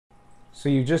So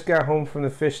you just got home from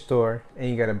the fish store and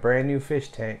you got a brand new fish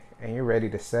tank and you're ready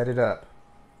to set it up.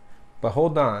 But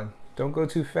hold on, don't go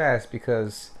too fast,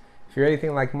 because if you're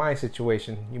anything like my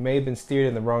situation, you may have been steered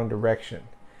in the wrong direction.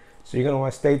 So you're going to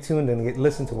want to stay tuned and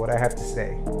listen to what I have to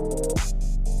say.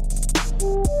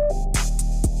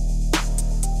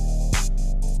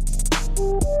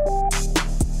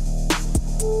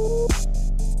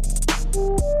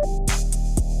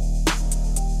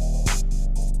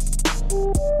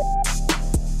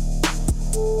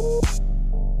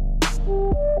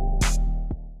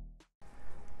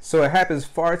 So it happens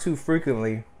far too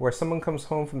frequently where someone comes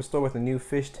home from the store with a new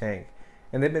fish tank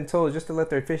and they've been told just to let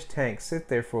their fish tank sit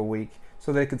there for a week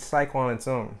so that it could cycle on its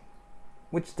own,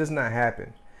 which does not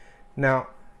happen. Now,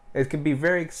 it can be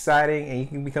very exciting and you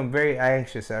can become very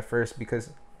anxious at first because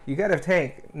you got a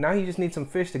tank, now you just need some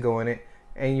fish to go in it,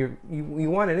 and you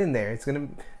want it in there.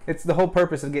 It's the whole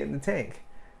purpose of getting the tank.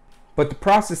 But the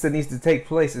process that needs to take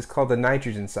place is called the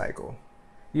nitrogen cycle.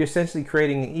 You're essentially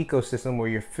creating an ecosystem where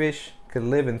your fish could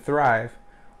live and thrive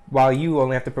while you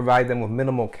only have to provide them with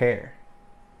minimal care.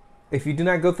 If you do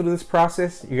not go through this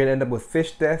process, you're going to end up with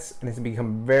fish deaths, and it's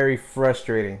become very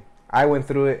frustrating. I went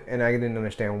through it and I didn't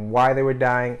understand why they were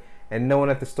dying, and no one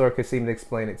at the store could seem to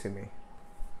explain it to me.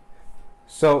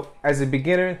 So as a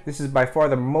beginner, this is by far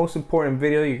the most important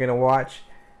video you're going to watch,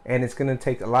 and it's going to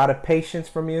take a lot of patience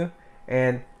from you,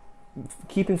 and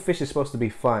keeping fish is supposed to be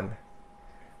fun.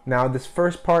 Now this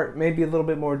first part may be a little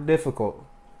bit more difficult,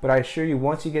 but I assure you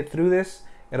once you get through this,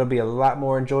 it'll be a lot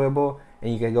more enjoyable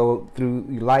and you can go through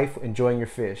your life enjoying your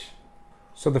fish.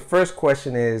 So the first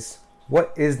question is,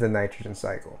 what is the nitrogen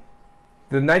cycle?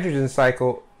 The nitrogen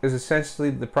cycle is essentially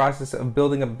the process of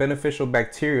building up beneficial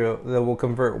bacteria that will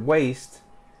convert waste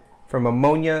from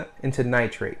ammonia into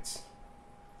nitrates.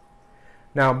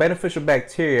 Now beneficial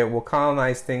bacteria will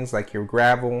colonize things like your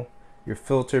gravel, your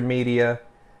filter media,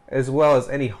 as well as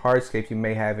any hardscape you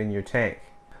may have in your tank.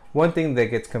 One thing that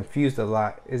gets confused a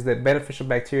lot is that beneficial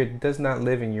bacteria does not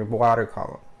live in your water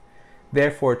column.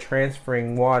 Therefore,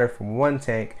 transferring water from one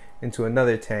tank into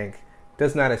another tank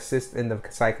does not assist in the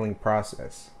cycling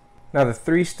process. Now the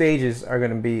three stages are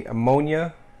going to be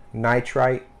ammonia,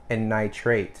 nitrite, and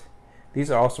nitrate.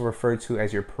 These are also referred to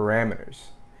as your parameters.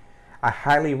 I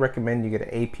highly recommend you get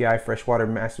an API Freshwater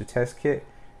Master Test Kit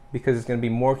because it's going to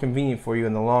be more convenient for you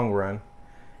in the long run,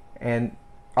 and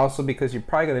also because you're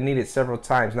probably going to need it several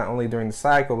times, not only during the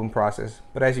cycling process,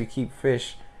 but as you keep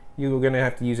fish, you're going to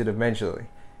have to use it eventually.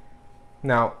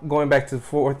 Now, going back to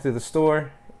the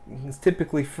store, it's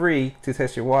typically free to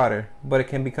test your water, but it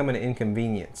can become an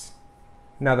inconvenience.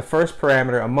 Now, the first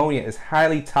parameter, ammonia, is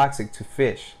highly toxic to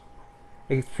fish.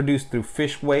 It's produced through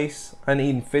fish waste,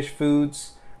 uneaten fish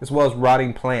foods, as well as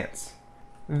rotting plants.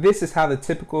 This is how the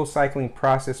typical cycling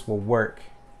process will work.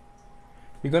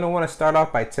 You're going to want to start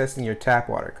off by testing your tap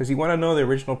water because you want to know the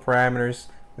original parameters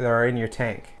that are in your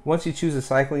tank. Once you choose the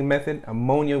cycling method,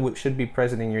 ammonia should be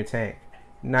present in your tank.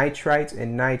 Nitrites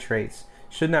and nitrates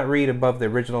should not read above the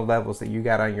original levels that you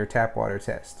got on your tap water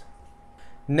test.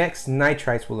 Next,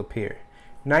 nitrites will appear.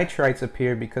 Nitrites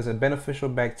appear because a beneficial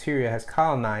bacteria has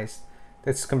colonized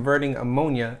that's converting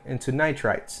ammonia into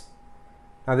nitrites.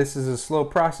 Now this is a slow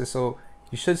process, so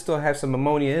you should still have some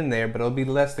ammonia in there, but it'll be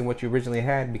less than what you originally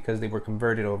had because they were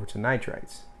converted over to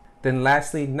nitrites. Then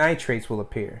lastly, nitrates will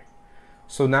appear.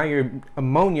 So now your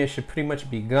ammonia should pretty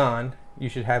much be gone. You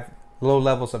should have low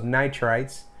levels of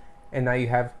nitrites, and now you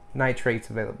have nitrates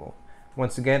available.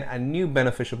 Once again, a new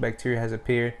beneficial bacteria has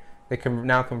appeared that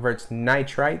now converts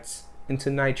nitrites into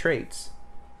nitrates.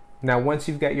 Now once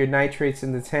you've got your nitrates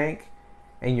in the tank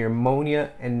and your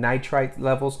ammonia and nitrite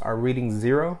levels are reading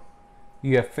 0,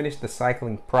 you have finished the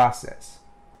cycling process.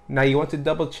 Now you want to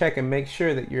double check and make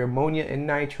sure that your ammonia and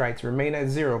nitrites remain at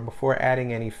 0 before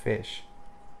adding any fish.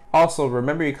 Also,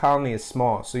 remember your colony is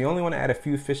small, so you only want to add a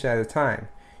few fish at a time.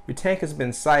 Your tank has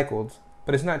been cycled,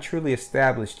 but it's not truly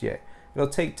established yet. It'll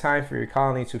take time for your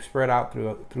colony to spread out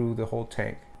through the whole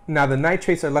tank. Now the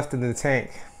nitrates are left in the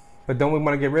tank, but don't we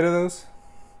want to get rid of those?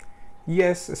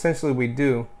 Yes, essentially we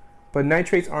do, but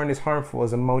nitrates aren't as harmful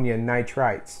as ammonia and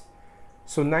nitrites.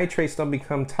 So nitrates don't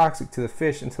become toxic to the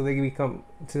fish until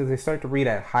they start to read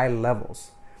at high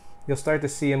levels. You'll start to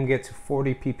see them get to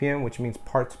 40 ppm, which means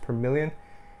parts per million,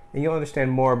 and you'll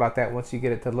understand more about that once you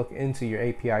get it to look into your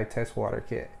API test water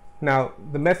kit. Now,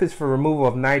 the methods for removal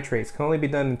of nitrates can only be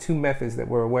done in 2 methods that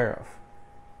we're aware of.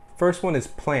 First one is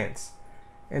plants,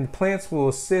 and plants will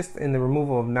assist in the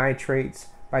removal of nitrates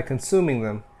by consuming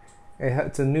them.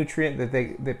 It's a nutrient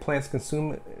that plants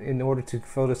consume in order to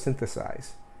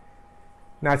photosynthesize.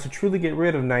 Now to truly get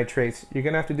rid of nitrates, you're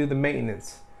going to have to do the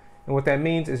maintenance. And what that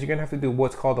means is you're going to have to do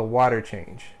what's called a water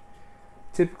change.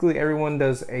 Typically everyone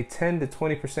does a 10 to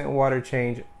 20% water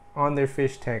change on their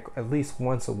fish tank at least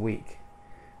once a week.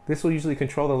 This will usually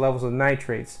control the levels of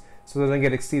nitrates so they don't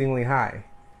get exceedingly high.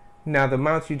 Now the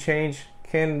amounts you change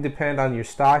can depend on your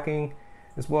stocking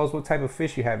as well as what type of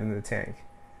fish you have in the tank.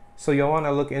 So you'll want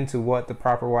to look into what the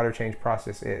proper water change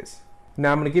process is.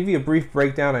 Now I'm going to give you a brief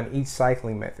breakdown on each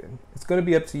cycling method. It's going to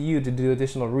be up to you to do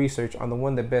additional research on the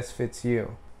one that best fits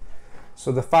you.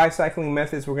 So the 5 cycling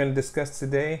methods we're going to discuss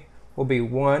today will be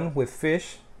 1 with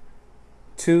fish,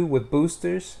 2 with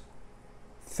boosters,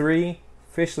 3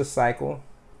 fishless cycle,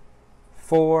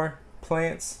 4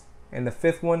 plants, and the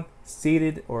 5th one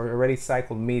seeded or already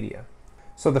cycled media.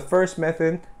 So the first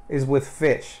method is with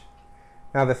fish.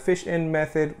 Now the fish in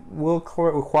method will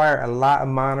require a lot of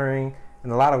monitoring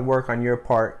and a lot of work on your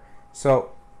part,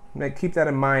 so keep that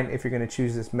in mind if you're going to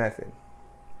choose this method.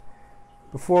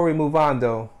 Before we move on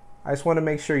though, I just want to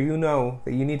make sure you know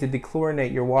that you need to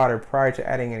dechlorinate your water prior to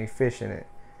adding any fish in it.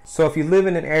 So if you live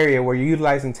in an area where you're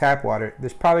utilizing tap water,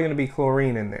 there's probably going to be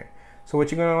chlorine in there. So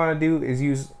what you're going to want to do is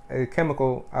use a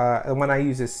chemical, when I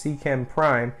use is C-Chem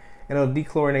Prime, and it'll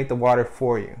dechlorinate the water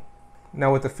for you.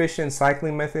 Now with the fish in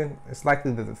cycling method, it's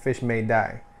likely that the fish may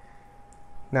die.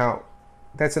 Now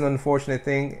that's an unfortunate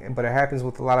thing, but it happens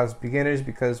with a lot of beginners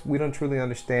because we don't truly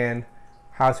understand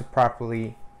how to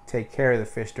properly take care of the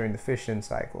fish during the fish in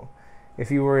cycle. If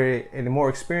you were a more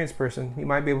experienced person, you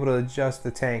might be able to adjust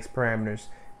the tank's parameters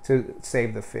to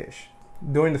save the fish.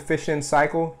 During the fish in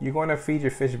cycle, you're going to feed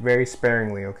your fish very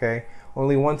sparingly, okay?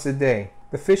 Only once a day.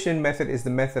 The fish in method is the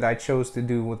method I chose to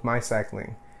do with my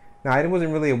cycling. Now I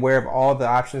wasn't really aware of all the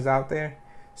options out there,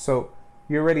 so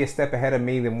you're already a step ahead of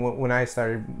me than when I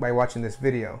started by watching this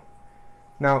video.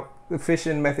 Now the fish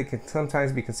in method can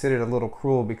sometimes be considered a little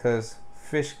cruel because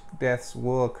fish deaths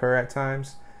will occur at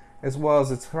times, as well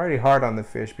as it's pretty hard on the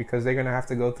fish because they're going to have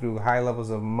to go through high levels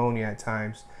of ammonia at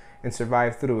times and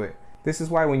survive through it. This is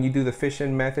why when you do the fish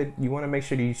in method, you want to make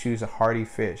sure that you choose a hardy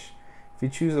fish. If you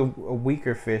choose a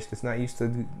weaker fish that's not used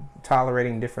to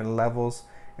tolerating different levels,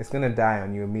 it's going to die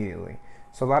on you immediately.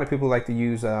 So a lot of people like to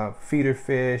use feeder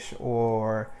fish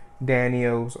or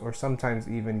danios or sometimes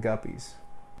even guppies.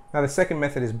 Now the second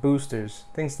method is boosters.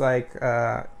 Things like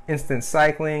instant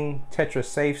cycling, Tetra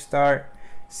Safe Start,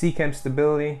 C-Chem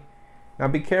Stability. Now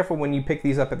be careful when you pick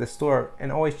these up at the store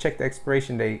and always check the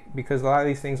expiration date because a lot of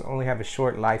these things only have a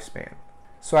short lifespan.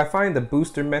 So I find the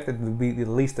booster method to be the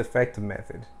least effective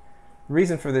method. The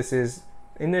reason for this is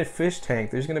in their fish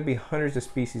tank there's going to be hundreds of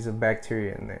species of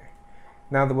bacteria in there.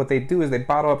 Now what they do is they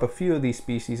bottle up a few of these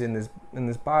species in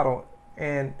this bottle,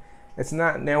 and it's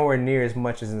not nowhere near as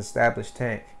much as an established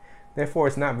tank. Therefore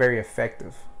it's not very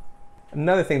effective.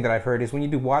 Another thing that I've heard is when you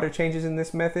do water changes in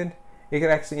this method, it could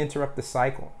actually interrupt the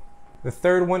cycle. The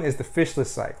third one is the fishless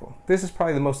cycle. This is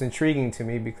probably the most intriguing to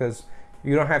me because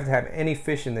you don't have to have any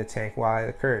fish in the tank while it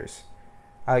occurs.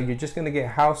 You're just going to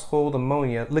get household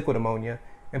ammonia, liquid ammonia,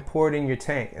 and pour it in your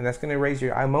tank, and that's going to raise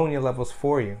your ammonia levels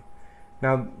for you.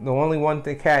 Now the only one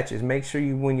to catch is make sure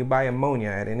when you buy ammonia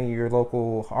at any of your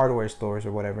local hardware stores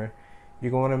or whatever,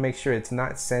 you're going to make sure it's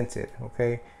not scented,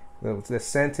 okay? The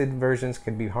scented versions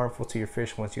can be harmful to your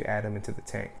fish once you add them into the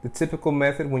tank. The typical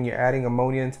method when you're adding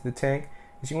ammonia into the tank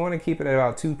is you want to keep it at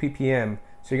about 2 ppm.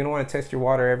 So you're going to want to test your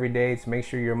water every day to make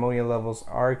sure your ammonia levels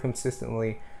are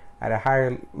consistently at a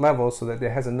higher level so that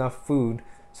it has enough food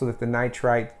so that the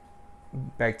nitrite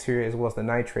bacteria as well as the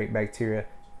nitrate bacteria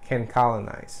can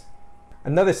colonize.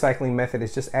 Another cycling method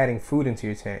is just adding food into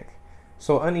your tank.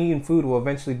 So uneaten food will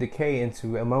eventually decay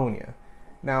into ammonia.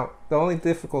 Now the only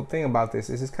difficult thing about this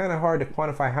is it's kind of hard to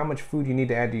quantify how much food you need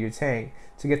to add to your tank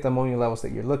to get the ammonia levels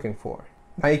that you're looking for.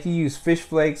 Now you can use fish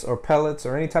flakes or pellets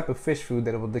or any type of fish food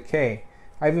that will decay.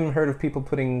 I've even heard of people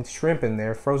putting shrimp in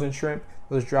there, frozen shrimp,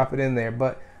 they'll just drop it in there,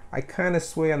 but I kind of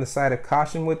sway on the side of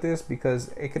caution with this because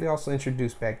it could also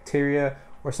introduce bacteria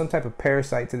or some type of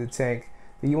parasite to the tank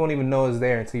that you won't even know is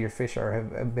there until your fish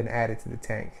have been added to the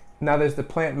tank. Now there's the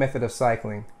plant method of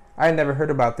cycling. I had never heard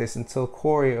about this until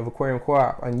Corey of Aquarium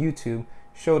Co-op on YouTube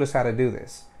showed us how to do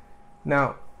this.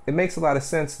 Now it makes a lot of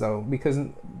sense though because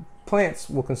plants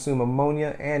will consume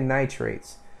ammonia and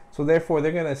nitrates, so therefore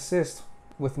they're going to assist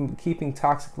with keeping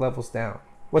toxic levels down.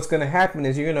 What's going to happen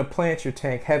is you're going to plant your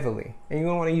tank heavily, and you're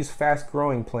going to want to use fast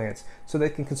growing plants so they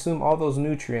can consume all those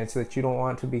nutrients that you don't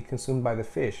want to be consumed by the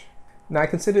fish. Now I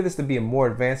consider this to be a more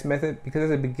advanced method because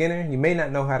as a beginner you may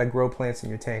not know how to grow plants in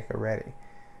your tank already.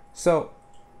 So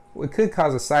it could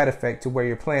cause a side effect to where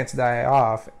your plants die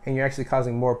off and you're actually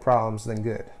causing more problems than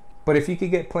good. But if you could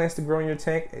get plants to grow in your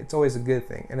tank, it's always a good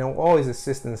thing, and it will always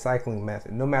assist in the cycling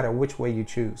method no matter which way you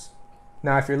choose.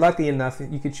 Now if you're lucky enough,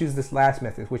 you could choose this last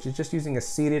method, which is just using a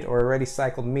seeded or already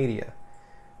cycled media.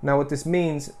 Now what this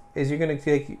means is you're going to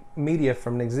take media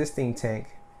from an existing tank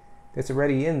that's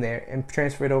already in there and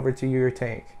transfer it over to your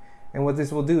tank. And what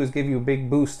this will do is give you a big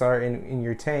boost start in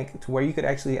your tank to where you could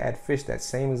actually add fish that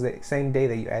same day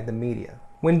that you add the media.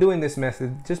 When doing this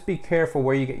method, just be careful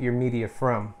where you get your media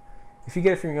from. If you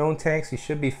get it from your own tanks, you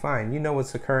should be fine. You know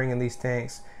what's occurring in these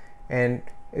tanks, and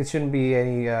it shouldn't be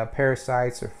any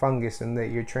parasites or fungus in that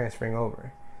you're transferring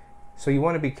over. So you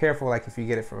want to be careful, like if you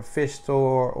get it from a fish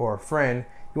store or a friend,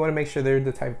 you want to make sure they're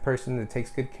the type of person that takes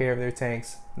good care of their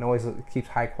tanks and always keeps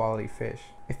high quality fish.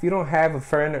 If you don't have a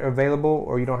friend available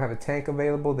or you don't have a tank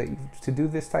available to do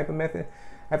this type of method,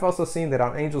 I've also seen that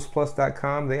on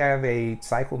angelsplus.com they have a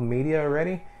cycled media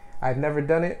already. I've never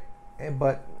done it,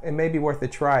 but it may be worth a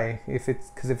try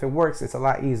because if it works, it's a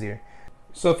lot easier.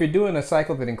 So if you're doing a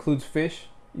cycle that includes fish,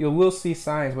 you will see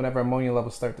signs whenever ammonia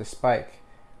levels start to spike.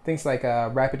 Things like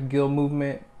rapid gill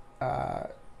movement,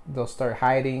 they'll start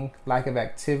hiding, lack of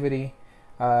activity.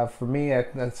 For me,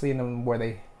 I've seen them where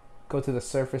they go to the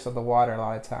surface of the water a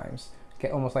lot of times,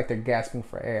 almost like they're gasping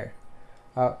for air.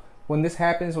 When this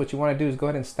happens, what you want to do is go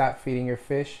ahead and stop feeding your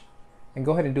fish and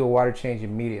go ahead and do a water change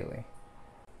immediately.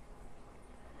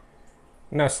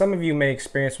 Now, some of you may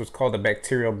experience what's called a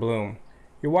bacterial bloom.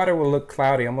 Your water will look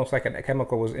cloudy, almost like a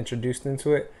chemical was introduced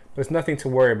into it, but it's nothing to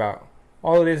worry about.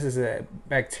 All it is a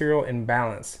bacterial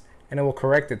imbalance, and it will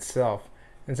correct itself.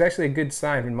 And it's actually a good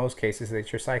sign in most cases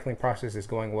that your cycling process is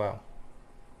going well.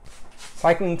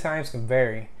 Cycling times can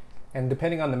vary, and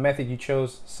depending on the method you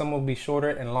chose, some will be shorter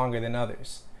and longer than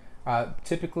others.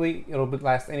 Typically, it'll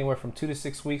last anywhere from 2 to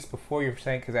 6 weeks before your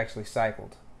tank is actually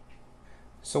cycled.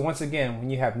 So once again, when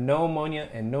you have no ammonia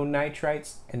and no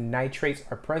nitrites and nitrates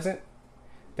are present,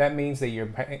 that means that your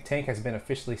tank has been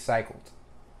officially cycled.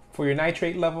 For your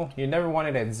nitrate level, you never want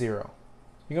it at 0.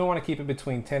 You're going to want to keep it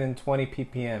between 10 and 20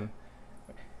 ppm.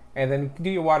 And then do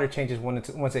your water changes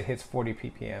once it hits 40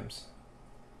 ppms.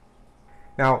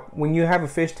 Now, when you have a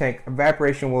fish tank,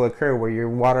 evaporation will occur where your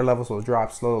water levels will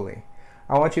drop slowly.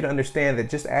 I want you to understand that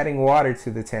just adding water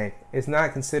to the tank is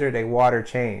not considered a water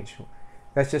change.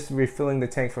 That's just refilling the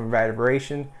tank from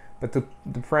evaporation, but the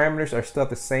parameters are still at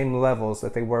the same levels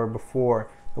that they were before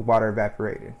the water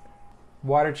evaporated.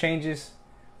 Water changes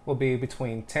will be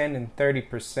between 10 and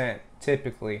 30%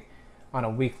 typically on a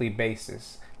weekly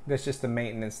basis. That's just the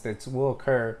maintenance that will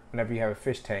occur whenever you have a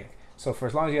fish tank. So for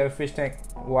as long as you have a fish tank,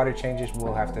 water changes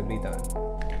will have to be done.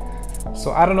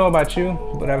 So I don't know about you,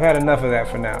 but I've had enough of that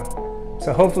for now.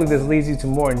 So hopefully this leads you to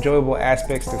more enjoyable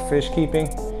aspects to fish keeping.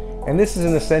 And this is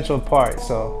an essential part,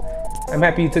 so I'm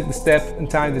happy you took the step and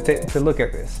time to look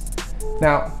at this.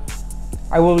 Now,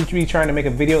 I will be trying to make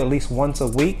a video at least once a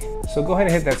week, so go ahead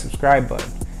and hit that subscribe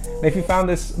button. And if you found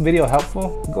this video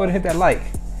helpful, go ahead and hit that like.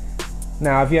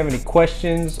 Now, if you have any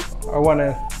questions or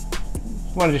wanted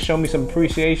to show me some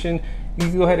appreciation, you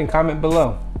can go ahead and comment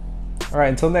below. All right,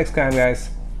 until next time, guys.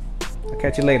 I'll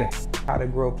catch you later. How to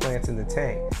grow plants in the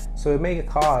tank. So it may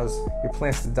cause your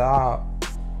plants to die.